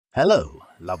Hello,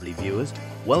 lovely viewers.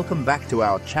 Welcome back to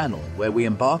our channel where we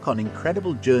embark on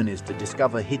incredible journeys to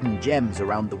discover hidden gems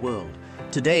around the world.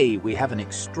 Today, we have an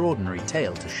extraordinary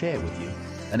tale to share with you,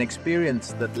 an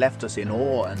experience that left us in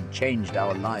awe and changed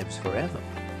our lives forever.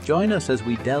 Join us as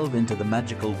we delve into the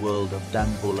magical world of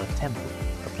Dambulla Temple,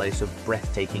 a place of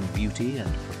breathtaking beauty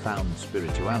and profound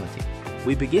spirituality.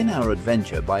 We begin our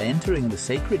adventure by entering the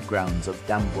sacred grounds of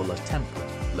Dambulla Temple,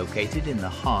 located in the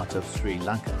heart of Sri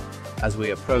Lanka. As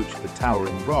we approach the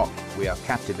towering rock, we are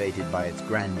captivated by its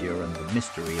grandeur and the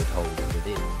mystery it holds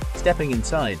within. Stepping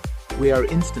inside, we are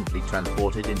instantly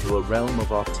transported into a realm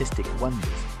of artistic wonders.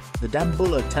 The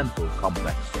Dambulla Temple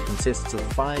complex consists of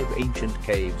 5 ancient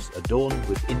caves adorned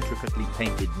with intricately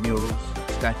painted murals,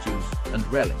 statues, and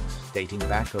relics dating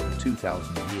back over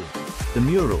 2,000 years. The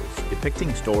murals,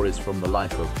 depicting stories from the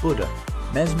life of Buddha,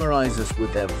 mesmerize us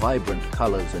with their vibrant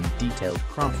colors and detailed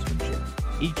craftsmanship.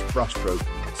 Each brushstroke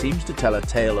seems to tell a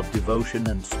tale of devotion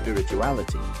and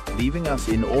spirituality, leaving us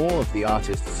in awe of the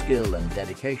artist's skill and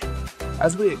dedication.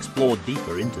 As we explore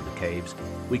deeper into the caves,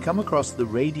 we come across the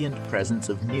radiant presence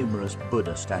of numerous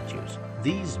Buddha statues.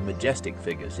 These majestic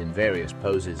figures in various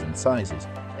poses and sizes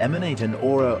emanate an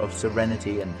aura of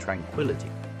serenity and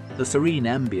tranquility. The serene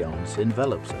ambience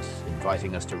envelops us,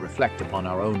 inviting us to reflect upon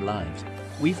our own lives.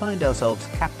 We find ourselves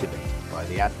captivated by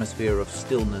the atmosphere of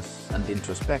stillness and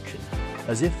introspection,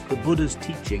 as if the Buddha's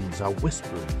teachings are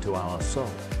whispering to our soul.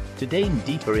 To gain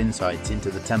deeper insights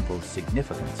into the temple's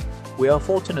significance, we are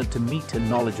fortunate to meet a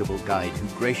knowledgeable guide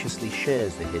who graciously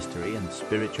shares the history and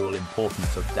spiritual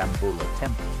importance of Dambulla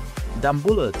Temple.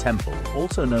 Dambulla Temple,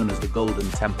 also known as the Golden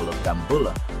Temple of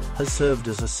Dambulla, has served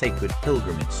as a sacred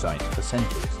pilgrimage site for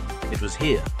centuries. It was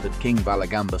here that King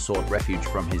Valagamba sought refuge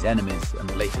from his enemies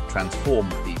and later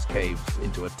transformed these caves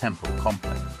into a temple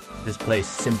complex. This place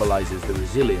symbolizes the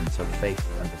resilience of faith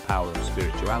and the power of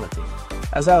spirituality.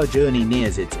 As our journey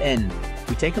nears its end,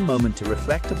 we take a moment to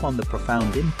reflect upon the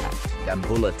profound impact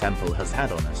Dambulla Temple has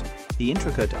had on us. The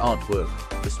intricate artwork,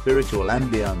 the spiritual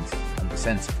ambience, and the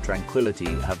sense of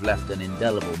tranquility have left an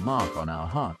indelible mark on our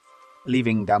hearts.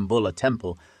 Leaving Dambulla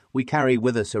Temple, we carry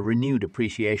with us a renewed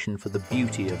appreciation for the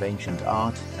beauty of ancient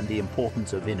art and the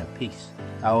importance of inner peace.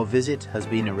 Our visit has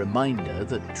been a reminder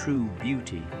that true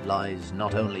beauty lies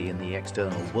not only in the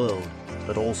external world,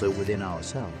 but also within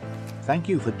ourselves. Thank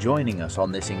you for joining us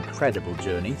on this incredible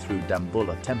journey through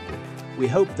Dambulla Temple. We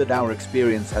hope that our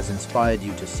experience has inspired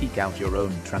you to seek out your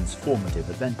own transformative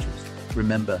adventures.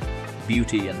 Remember,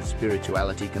 beauty and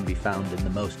spirituality can be found in the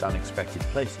most unexpected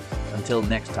places. Until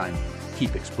next time,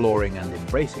 keep exploring and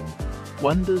embracing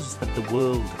wonders that the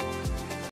world